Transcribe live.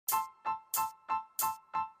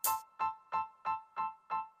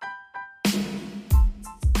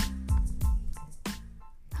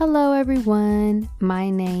Hello everyone, my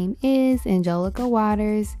name is Angelica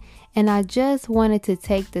and I just wanted to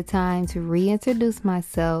take the time to reintroduce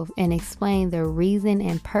myself and explain the reason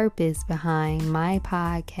and purpose behind my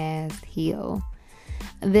podcast, Heal.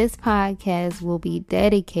 This podcast will be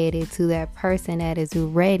dedicated to that person that is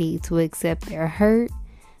ready to accept their hurt,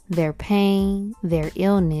 their pain, their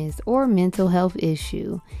illness, or mental health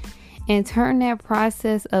issue, and turn that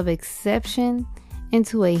process of acceptance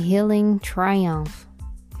into a healing triumph.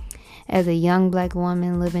 As a young Black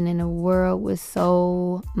woman living in a world with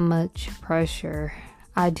so much pressure,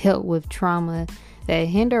 I dealt with trauma that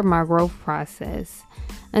hindered my growth process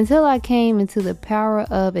until I came into the power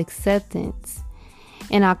of acceptance,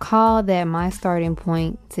 and I call that my starting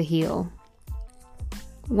point to heal.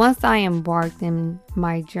 Once I embarked in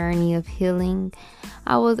my journey of healing,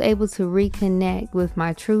 I was able to reconnect with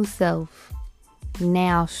my true self,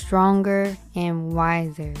 now stronger and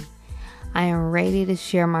wiser. I am ready to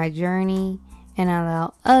share my journey and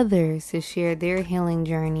allow others to share their healing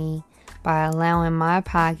journey by allowing my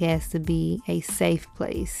podcast to be a safe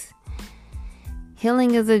place.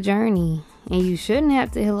 Healing is a journey, and you shouldn't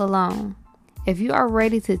have to heal alone. If you are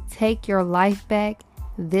ready to take your life back,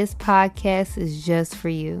 this podcast is just for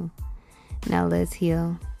you. Now let's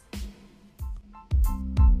heal.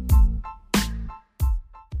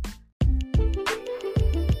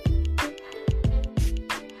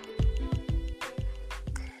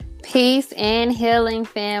 Peace and healing,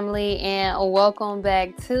 family, and welcome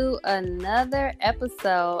back to another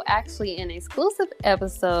episode, actually an exclusive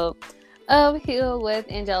episode of Heal with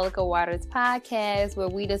Angelica podcast, where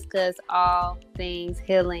we discuss all things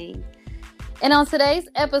healing. And on today's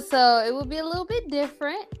episode, it will be a little bit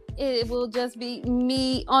different. It will just be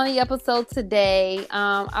me on the episode today.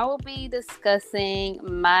 I will be discussing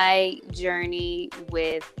my journey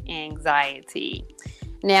with anxiety.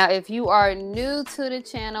 Now, if you are new to the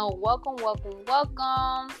channel, welcome.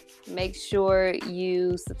 Make sure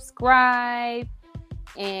you subscribe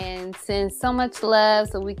and send so much love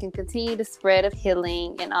so we can continue the spread of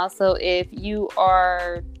healing. And also, if you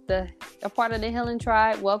are a part of the healing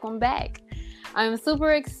tribe, welcome back. I'm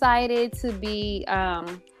super excited to be,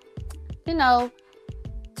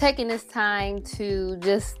 taking this time to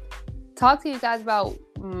just talk to you guys about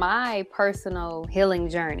my personal healing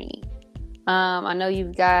journey. I know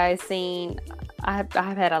you guys seen, I've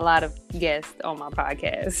had a lot of guests on my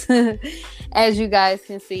podcast, as you guys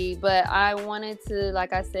can see, but I wanted to,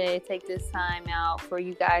 like I said, take this time out for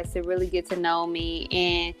you guys to really get to know me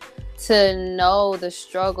and to know the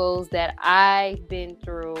struggles that I've been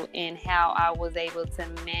through and how I was able to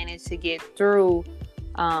manage to get through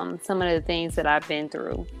some of the things that I've been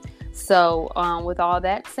through. So with all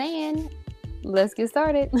that saying, let's get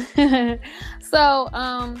started.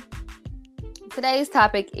 Today's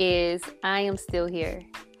topic is I Am Still Here,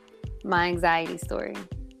 my anxiety story.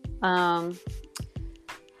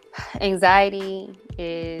 Anxiety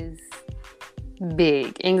is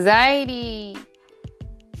big. Anxiety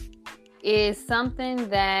is something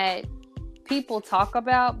that people talk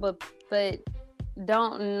about, but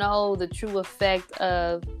don't know the true effect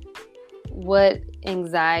of what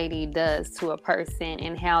anxiety does to a person,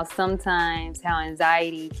 and how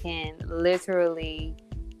anxiety can literally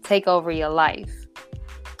take over your life.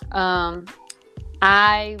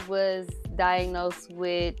 I was diagnosed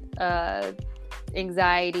with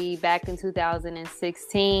anxiety back in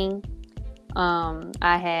 2016.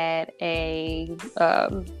 I had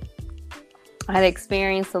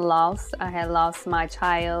experienced a loss. I had lost my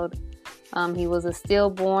child. He was a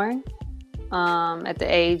stillborn at the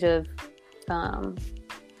age of,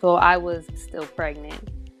 I was still pregnant.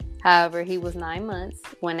 However, he was 9 months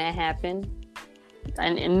when that happened,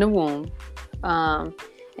 and in the womb. And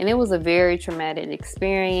it was a very traumatic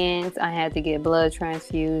experience. I had to get blood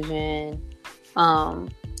transfusion.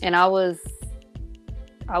 And I was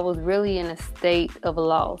really in a state of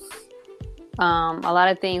loss. A lot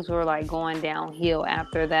of things were like going downhill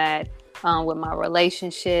after that, with my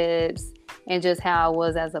relationships and just how I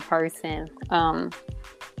was as a person.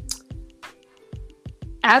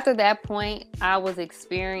 After that point, I was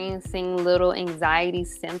experiencing little anxiety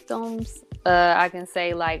symptoms. I can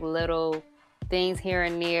say like little things here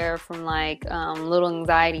and there, from like little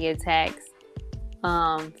anxiety attacks,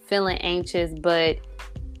 feeling anxious, but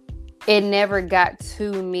it never got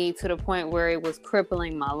to me to the point where it was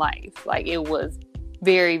crippling my life. Like, it was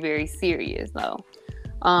very, very serious though.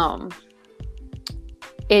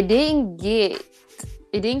 It didn't get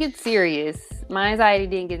serious. My anxiety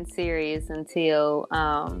didn't get serious until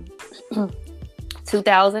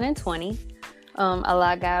 2020.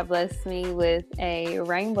 Allah, God blessed me with a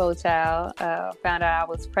rainbow child. Found out I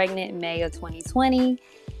was pregnant in May of 2020.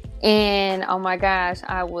 And oh my gosh,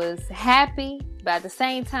 I was happy, but at the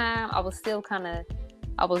same time, I was still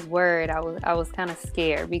I was worried. I was kind of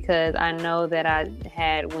scared because I know that I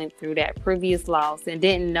had went through that previous loss and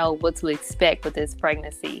didn't know what to expect with this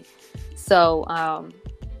pregnancy. So,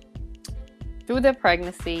 through the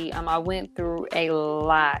pregnancy, I went through a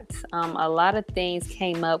lot. A lot of things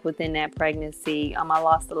came up within that pregnancy. I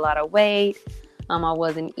lost a lot of weight. I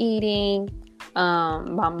wasn't eating.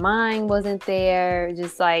 My mind wasn't there.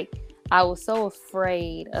 Just like I was so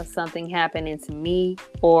afraid of something happening to me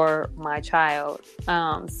or my child.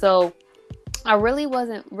 So I really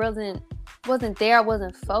wasn't there. I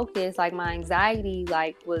wasn't focused. Like my anxiety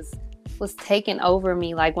was taking over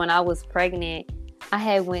me. Like when I was pregnant, I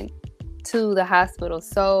had went to the hospital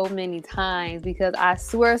so many times because I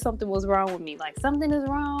swear something was wrong with me. Like something is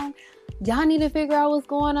wrong. Y'all need to figure out what's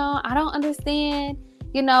going on. I don't understand.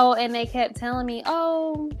 And they kept telling me,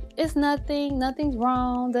 oh, it's nothing's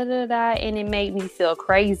wrong, da da da, and it made me feel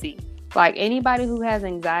crazy. Like anybody who has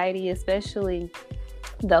anxiety, especially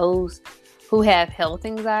those who have health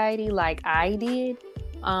anxiety like I did,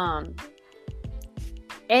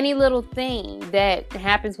 any little thing that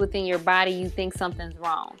happens within your body, you think something's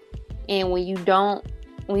wrong. And when you don't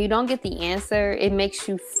get the answer, it makes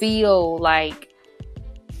you feel left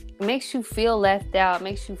out,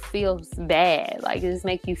 makes you feel bad. Like it just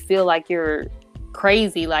makes you feel like you're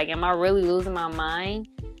crazy. Like, am I really losing my mind?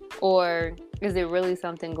 Or is it really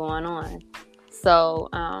something going on? So,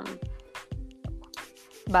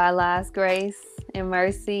 by God's grace and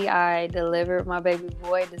mercy, I delivered my baby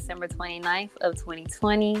boy December 29th of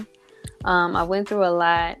 2020. I went through a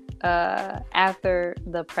lot after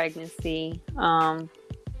the pregnancy. I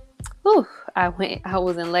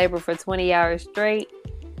was in labor for 20 hours straight.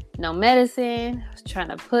 No medicine. I was trying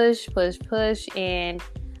to push, and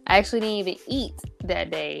I actually didn't even eat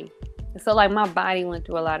that day. So like my body went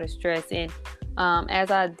through a lot of stress. And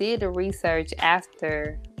as I did the research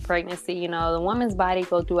after pregnancy, the woman's body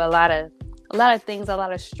go through a lot of things, a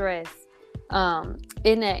lot of stress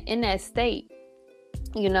in that state.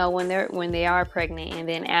 When they are pregnant and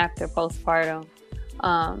then after postpartum.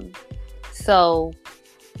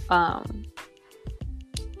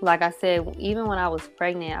 Like I said, even when I was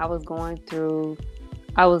pregnant, I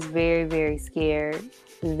was very, very scared.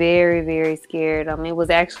 Very, very scared. It was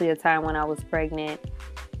actually a time when I was pregnant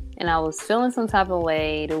and I was feeling some type of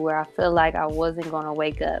way to where I feel like I wasn't going to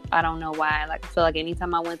wake up. I don't know why. Like I feel like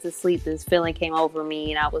anytime I went to sleep, this feeling came over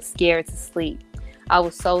me and I was scared to sleep. I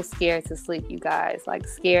was so scared to sleep, you guys. Like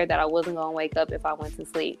scared that I wasn't going to wake up if I went to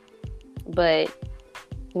sleep. But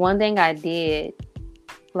one thing I did,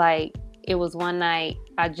 it was one night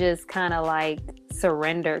I just kind of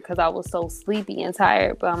surrendered because I was so sleepy and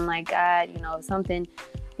tired. But I'm like, God, something,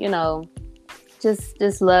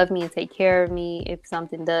 just love me and take care of me if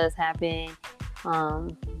something does happen.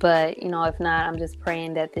 But, if not, I'm just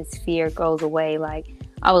praying that this fear goes away. Like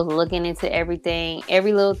I was looking into everything,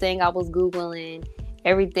 every little thing I was Googling,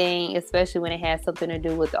 everything, especially when it had something to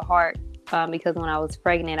do with the heart. Because when I was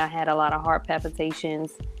pregnant, I had a lot of heart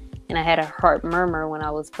palpitations and I had a heart murmur when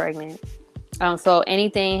I was pregnant. So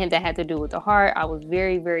anything that had to do with the heart, I was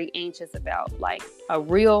very, very anxious about. Like a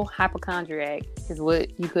real hypochondriac is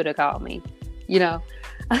what you could have called me,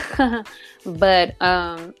 But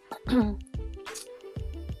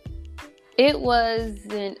it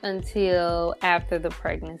wasn't until after the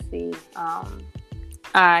pregnancy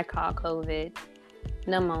I caught COVID,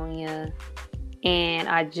 pneumonia, and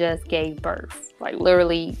I just gave birth. Like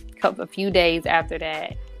literally a few days after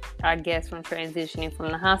that, I guess from transitioning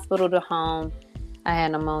from the hospital to home, I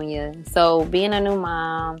had pneumonia. So being a new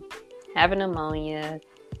mom, having pneumonia,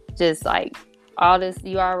 just like all this,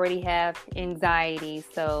 you already have anxiety.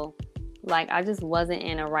 So I just wasn't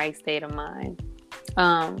in a right state of mind.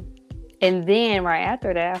 And then right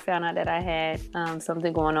after that, I found out that I had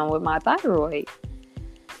something going on with my thyroid.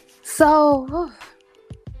 So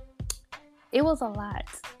it was a lot.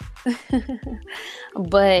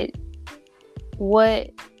 But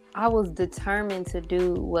what I was determined to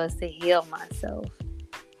do was to heal myself.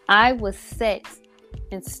 I was set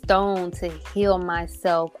in stone to heal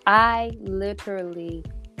myself. I literally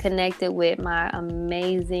connected with my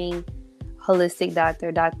amazing holistic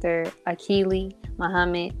doctor, Dr. Akili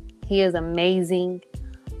Muhammad. He is amazing.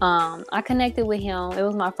 I connected with him. It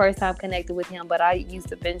was my first time connected with him, but I used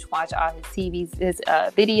to binge watch all his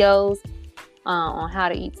videos on how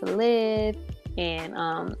to eat to live. And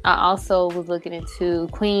I also was looking into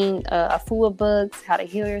Queen Afua books, How to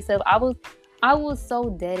Heal Yourself. I was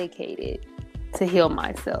so dedicated to heal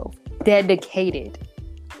myself. Dedicated.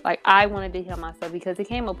 Like, I wanted to heal myself, because it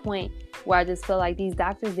came a point where I just felt like these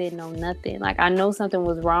doctors didn't know nothing. Like, I know something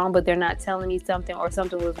was wrong, but they're not telling me something, or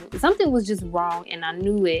something was just wrong, and I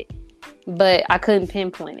knew it, but I couldn't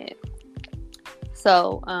pinpoint it.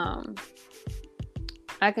 So,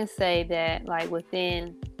 I can say that, like,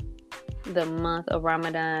 within the month of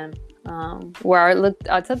Ramadan, where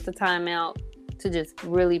I took the time out to just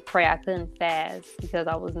really pray. I couldn't fast because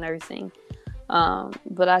I was nursing.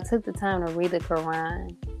 But I took the time to read the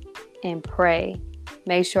Quran and pray,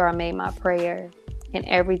 make sure I made my prayer and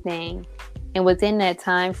everything. And within that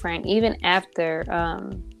time frame, even after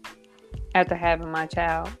having my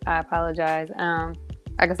child, I apologize.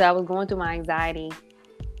 Like I said, I was going through my anxiety,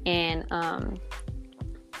 and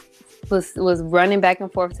was running back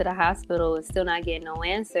and forth to the hospital and still not getting no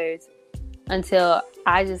answers, until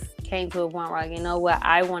I just came to a point where, like, you know what,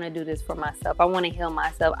 I want to do this for myself. I want to heal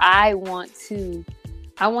myself. I want to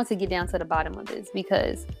get down to the bottom of this,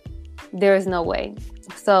 because there is no way.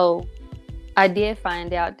 So I did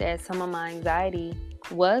find out that some of my anxiety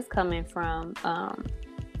was coming from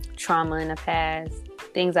trauma in the past,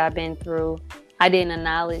 things I've been through. I didn't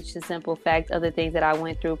acknowledge the simple fact of the things that I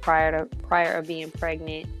went through prior to being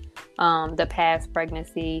pregnant, the past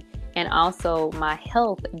pregnancy, and also my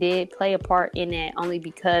health did play a part in that, only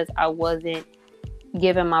because I wasn't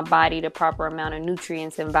giving my body the proper amount of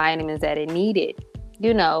nutrients and vitamins that it needed.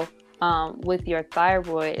 You know, with your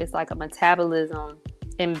thyroid, it's like a metabolism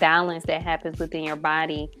imbalance that happens within your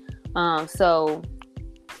body. So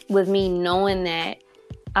with me knowing that,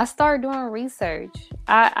 I started doing research.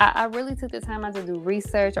 I really took the time out to do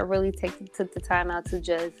research. I really took the time out to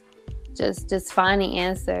just find the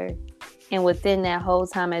answer. And within that whole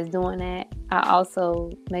time as doing that, I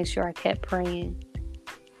also make sure I kept praying.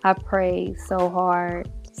 I prayed so hard,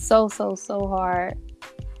 so hard.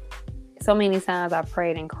 So many times I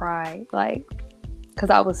prayed and cried, like, because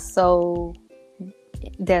I was so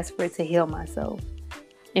desperate to heal myself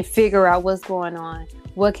and figure out what's going on.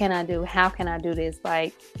 What can I do? How can I do this?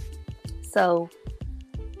 Like, so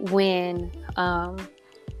when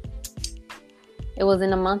it was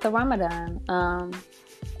in the month of Ramadan,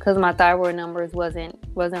 because my thyroid numbers wasn't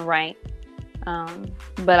right,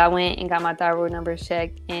 but I went and got my thyroid numbers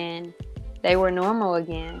checked, and they were normal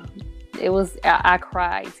again. I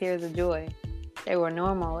cried tears of joy. They were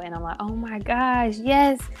normal, and I'm like, oh my gosh,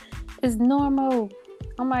 yes, it's normal.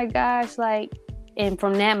 Oh my gosh, like, and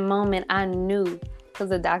from that moment I knew, because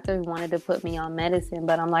the doctors wanted to put me on medicine,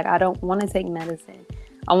 but I'm like, I don't want to take medicine.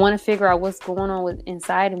 I want to figure out what's going on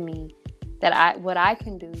inside of me, what I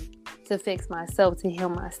can do to fix myself, to heal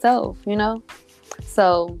myself, you know?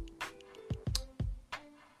 So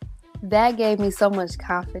that gave me so much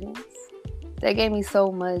confidence. That gave me so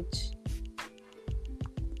much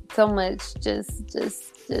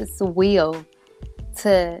just will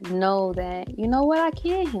to know that, you know what, I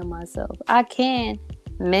can heal myself. I can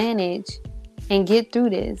manage and get through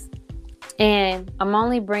this. And I'm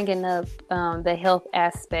only bringing up the health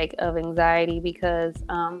aspect of anxiety because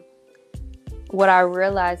what I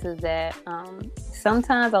realize is that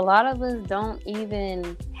sometimes a lot of us don't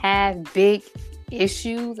even have big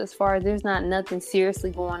issues, as far as there's not nothing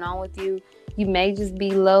seriously going on with you. You may just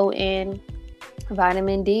be low in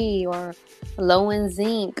vitamin D or low in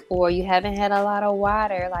zinc, or you haven't had a lot of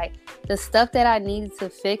water. Like, the stuff that I needed to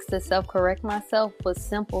fix, to self-correct myself, was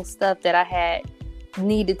simple stuff that I had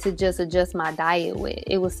needed to just adjust my diet with.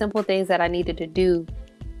 It was simple things that I needed to do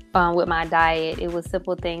with my diet. It was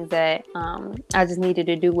simple things that I just needed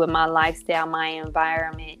to do with my lifestyle, my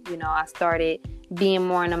environment. You know, I started being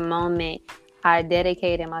more in the moment. I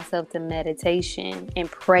dedicated myself to meditation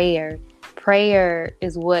and prayer. Prayer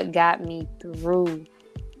is what got me through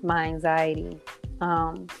my anxiety.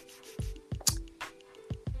 I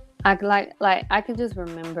could just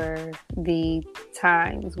remember the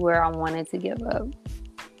times where I wanted to give up,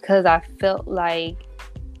 because I felt like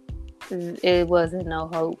it wasn't no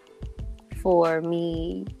hope for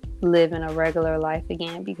me living a regular life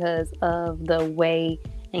again, because of the way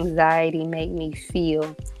anxiety made me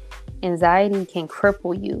feel. Anxiety can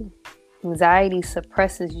cripple you. Anxiety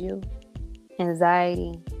suppresses you.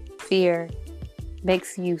 Anxiety, fear,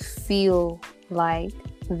 makes you feel like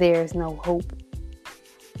there's no hope.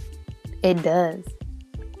 It does.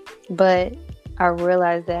 But I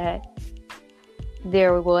realized that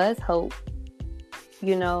there was hope.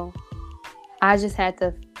 You know, I just had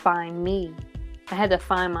to find me. I had to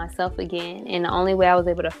find myself again. And the only way I was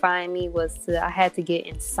able to find me was I had to get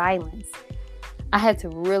in silence. I had to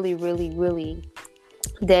really, really, really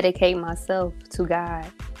dedicate myself to God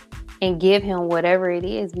and give Him whatever it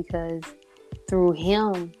is, because through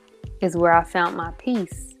Him is where I found my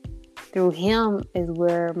peace. through him is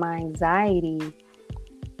where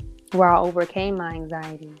I overcame my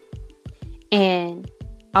anxiety. And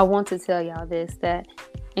I want to tell y'all this, that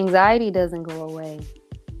anxiety doesn't go away.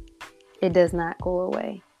 It does not go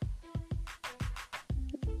away.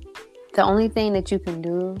 The only thing that you can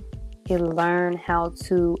do is learn how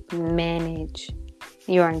to manage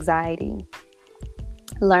your anxiety.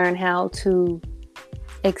 Learn how to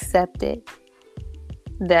accept it.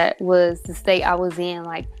 That was the state I was in.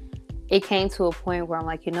 Like, it came to a point where I'm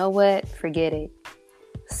like, you know what? Forget it.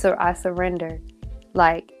 So I surrender.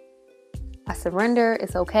 Like, I surrender.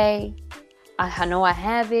 It's okay. I know I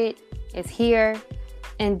have it. It's here.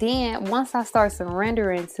 And then once I start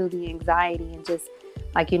surrendering to the anxiety and just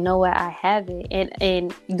like, you know what, I have it.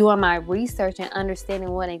 And doing my research and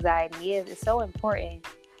understanding what anxiety is, it's so important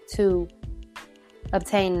to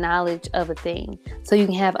obtain knowledge of a thing so you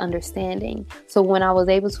can have understanding. So when I was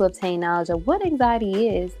able to obtain knowledge of what anxiety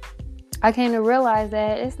is, I came to realize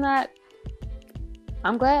that it's not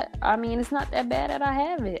that bad that I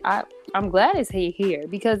have it. I'm glad it's here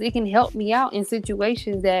because it can help me out in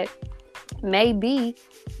situations that may be,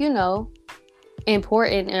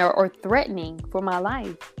 important or threatening for my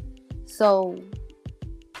life. So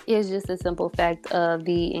it's just a simple fact of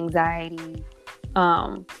the anxiety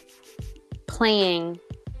playing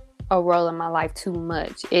a role in my life too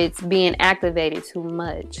much. It's being activated too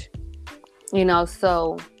much.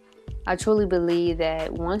 So I truly believe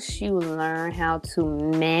that once you learn how to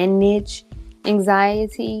manage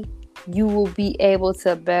anxiety, you will be able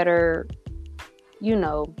to better,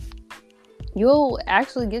 you'll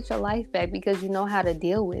actually get your life back because you know how to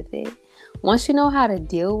deal with it. Once you know how to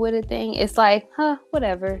deal with a thing, it's like,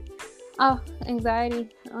 whatever. Oh, anxiety.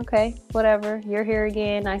 Okay, whatever. You're here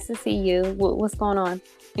again. Nice to see you. What's going on?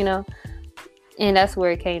 And that's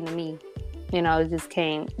where it came to me. It just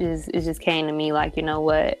came to me like, you know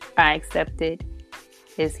what? I accept it.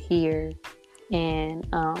 It's here. And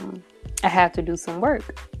I have to do some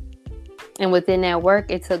work. And within that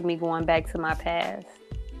work, it took me going back to my past.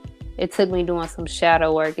 It took me doing some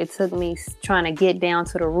shadow work. It took me trying to get down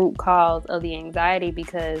to the root cause of the anxiety,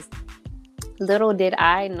 because little did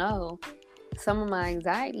I know some of my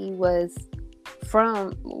anxiety was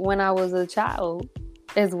from when I was a child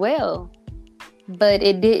as well. But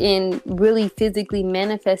it didn't really physically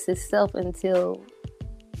manifest itself until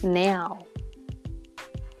now.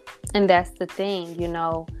 And that's the thing,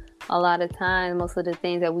 a lot of times, most of the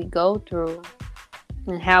things that we go through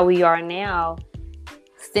and how we are now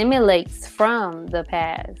stimulates from the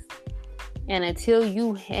past. And until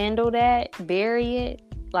you handle that, bury it,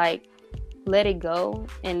 like let it go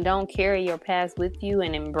and don't carry your past with you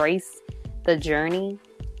and embrace the journey,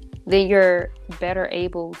 then you're better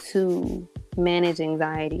able to manage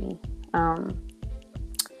anxiety.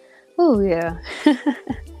 Yeah.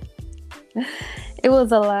 It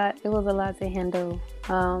was a lot to handle.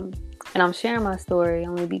 And I'm sharing my story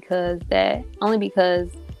only because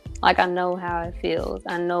like I know how it feels.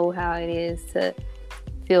 I know how it is to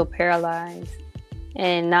feel paralyzed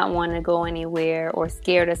and not want to go anywhere, or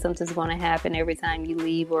scared that something's going to happen every time you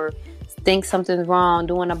leave, or think something's wrong,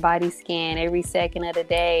 doing a body scan every second of the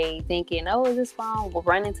day, thinking, oh, is this wrong? We're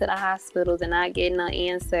running to the hospitals and not getting an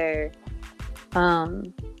answer.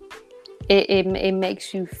 It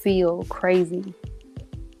makes you feel crazy.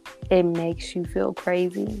 It makes you feel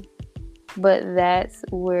crazy. But that's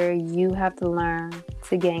where you have to learn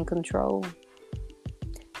to gain control.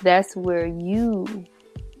 That's where you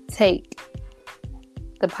take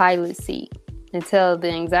the pilot seat and tell the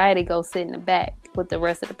anxiety go sit in the back with the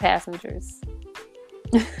rest of the passengers.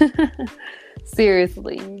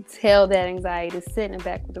 Seriously, tell that anxiety to sit in the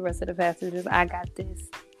back with the rest of the passengers. I got this.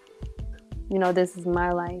 This is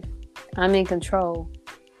my life. I'm in control.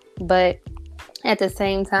 But at the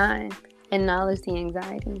same time, acknowledge the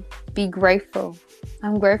anxiety. Be grateful.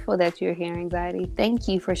 I'm grateful that you're here, anxiety. Thank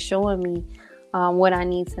you for showing me what I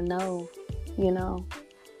need to know.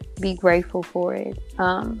 Be grateful for it.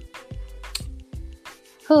 Oh,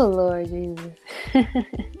 Lord Jesus.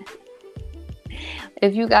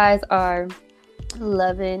 If you guys are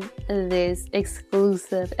loving this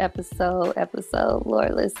exclusive episode,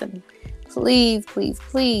 Lord, listen, please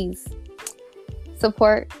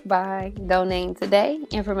support by donating today.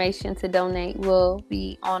 Information to donate will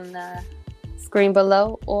be on the screen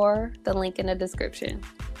below or the link in the description.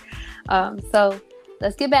 So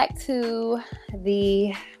let's get back to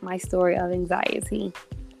my story of anxiety.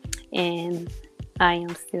 And I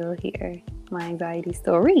am still here. My anxiety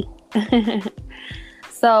story.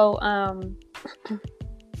 So, I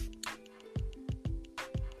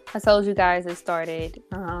told you guys it started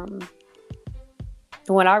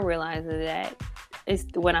when I realized that it's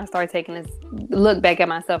when I started taking this look back at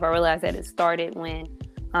myself, I realized that it started when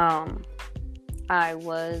I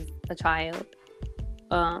was a child.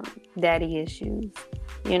 Daddy issues,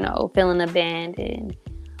 feeling abandoned.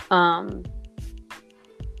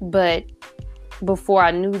 But before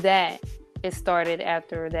I knew that, it started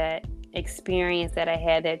after that experience that I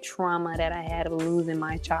had, that trauma that I had of losing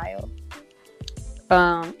my child.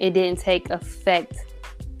 It didn't take effect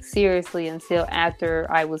seriously until after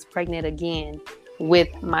I was pregnant again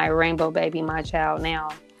with my rainbow baby, my child now.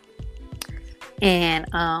 And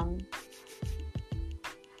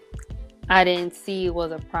I didn't see it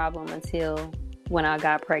was a problem until when I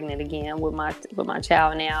got pregnant again with my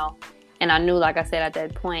child now. And I knew, like I said, at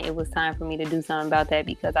that point, it was time for me to do something about that,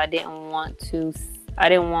 because I didn't want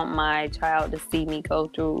my child to see me go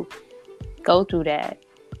through that.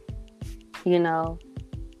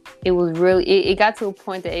 It was really, it got to a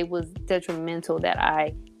point that it was detrimental that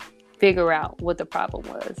I figure out what the problem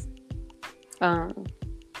was.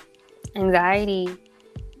 Anxiety,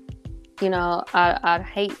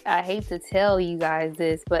 I hate to tell you guys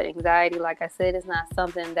this, but anxiety, like I said, is not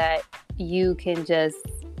something that you can just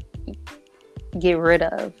get rid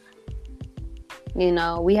of.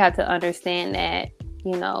 We have to understand that,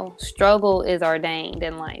 struggle is ordained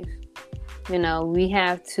in life. We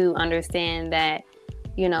have to understand that,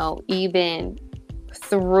 even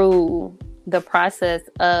through the process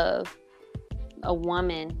of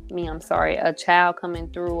a child coming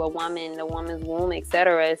through the woman's womb,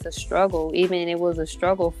 etc., it's a struggle. Even it was a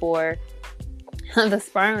struggle for the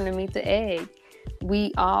sperm to meet the egg.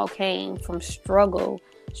 We all came from struggle.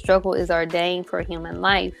 Struggle is ordained for human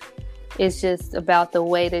life. It's just about the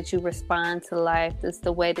way that you respond to life. It's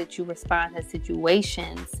the way that you respond to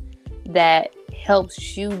situations that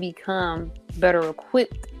helps you become better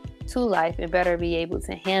equipped to life and better be able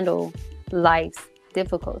to handle life's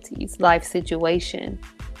difficulties, life situation.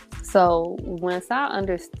 So once I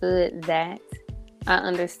understood that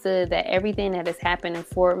everything that is happening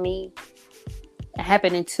to me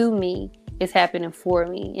is happening for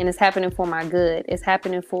me, and it's happening for my good. It's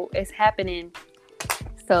happening.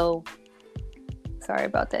 So sorry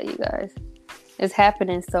about that, you guys. It's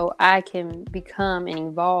happening so I can become and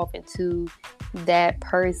evolve into that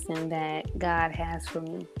person that God has for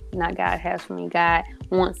me. Not God has for me, God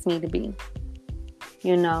wants me to be.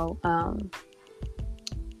 I'm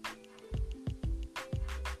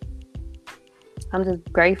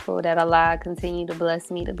just grateful that Allah continued to bless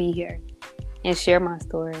me to be here and share my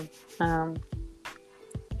story.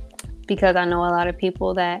 Because I know a lot of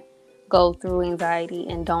people that go through anxiety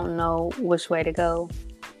and don't know which way to go.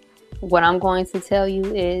 What I'm going to tell you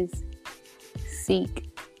is seek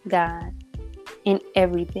God in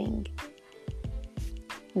everything.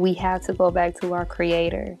 We have to go back to our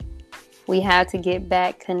Creator. We have to get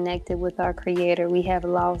back connected with our Creator. We have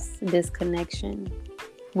lost this connection.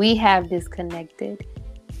 We have disconnected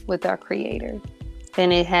with our Creator.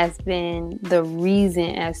 And it has been the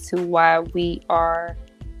reason as to why we are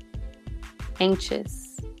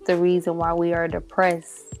anxious, the reason why we are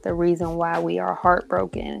depressed, the reason why we are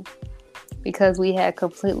heartbroken, because we had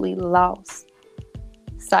completely lost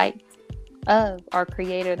sight of our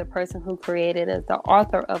Creator, the person who created us, the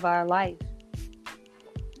author of our life.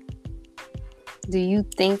 Do you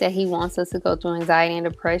think that He wants us to go through anxiety and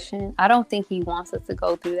depression? I don't think He wants us to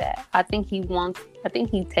go through that. I think He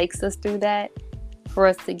takes us through that for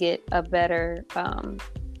us to get a better,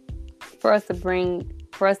 for us to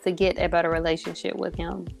get a better relationship with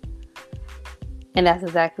Him. And that's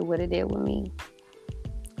exactly what it did with me.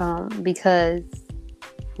 Because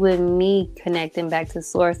with me connecting back to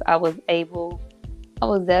Source, I was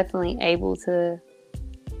definitely able to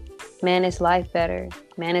manage life better,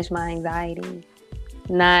 manage my anxiety,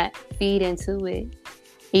 not feed into it.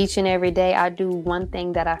 Each and every day, I do one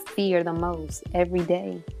thing that I fear the most every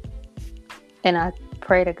day. And I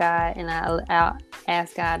pray to God and I'll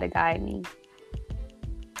ask God to guide me.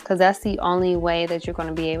 Because that's the only way that you're going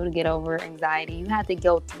to be able to get over anxiety. You have to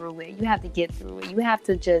go through it. You have to get through it. You have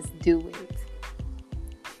to just do it.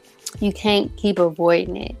 You can't keep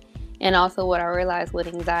avoiding it. And also what I realized with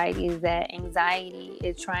anxiety is that anxiety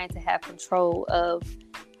is trying to have control of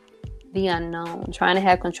the unknown, trying to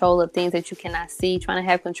have control of things that you cannot see, trying to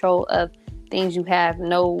have control of things you have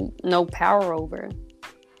no power over.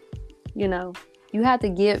 You have to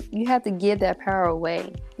give that power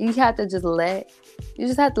away. You just have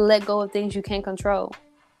to let go of things you can't control.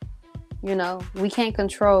 We can't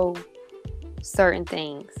control certain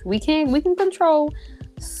things. We can control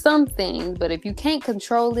some things, but if you can't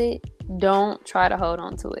control it, don't try to hold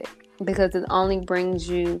on to it, because it only brings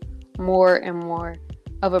you more and more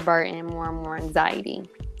of a burden, more and more anxiety.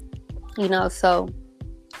 So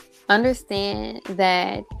understand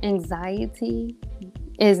that anxiety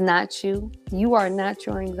is not you. You are not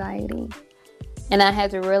your anxiety. And I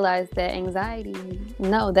had to realize that anxiety,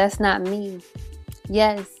 no, that's not me.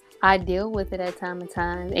 Yes, I deal with it at time and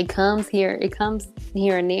time. It comes here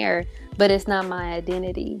and there, but it's not my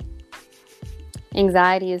identity.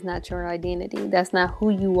 Anxiety is not your identity. That's not who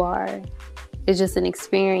you are. It's just an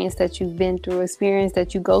experience that you've been through, experience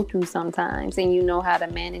that you go through sometimes, and you know how to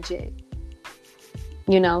manage it.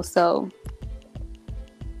 So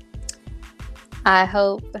I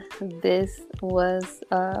hope this was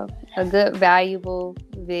a good, valuable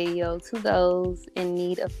video to those in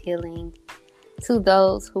need of healing, to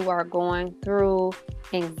those who are going through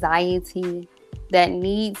anxiety that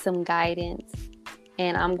need some guidance.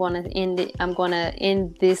 And I'm going to end it. I'm going to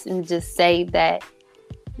end this and just say that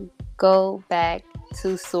go back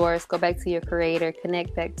to source, go back to your creator,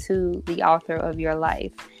 connect back to the author of your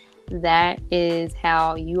life. That is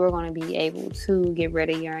how you are going to be able to get rid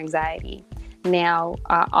of your anxiety. Now,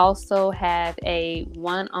 I also have a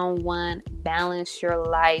one-on-one Balance Your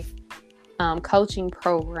Life coaching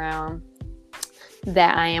program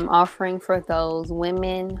that I am offering for those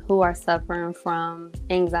women who are suffering from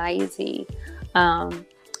anxiety.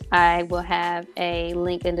 I will have a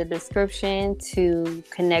link in the description to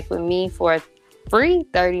connect with me for a free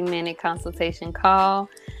 30-minute consultation call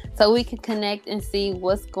so we can connect and see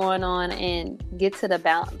what's going on and get to the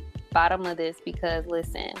bottom of this, because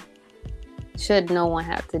listen, should no one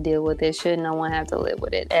have to deal with it, should no one have to live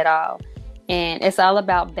with it at all. And it's all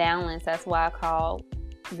about balance. That's why I call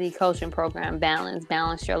the coaching program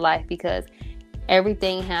Balance Your Life, because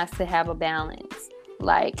everything has to have a balance.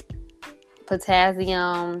 Like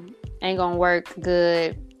potassium ain't gonna work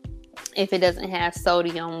good if it doesn't have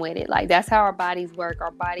sodium with it. Like, that's how our bodies work.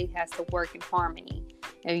 Our body has to work in harmony.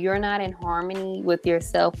 If you're not in harmony with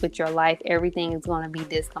yourself, with your life, everything is going to be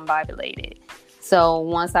discombobulated. So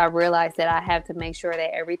once I realized that I have to make sure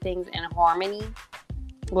that everything's in harmony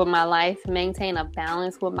with my life, maintain a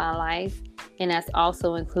balance with my life, and that's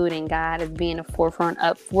also including God as being a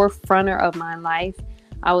forefronter of my life,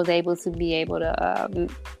 I was able to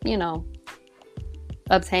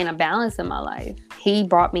obtain a balance in my life. He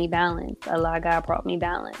brought me balance. God brought me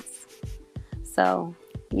balance. So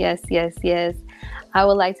yes. I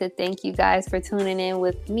would like to thank you guys for tuning in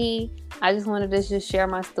with me. I just wanted to just share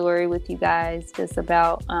my story with you guys, just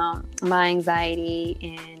about my anxiety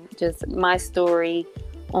and just my story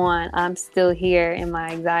on I'm still here in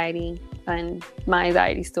my anxiety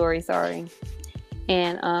story, sorry.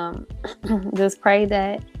 And just pray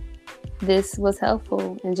that this was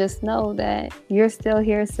helpful, and just know that you're still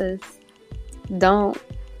here, sis. Don't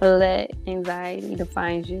let anxiety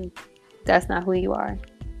define you. That's not who you are.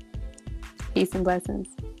 Peace and blessings.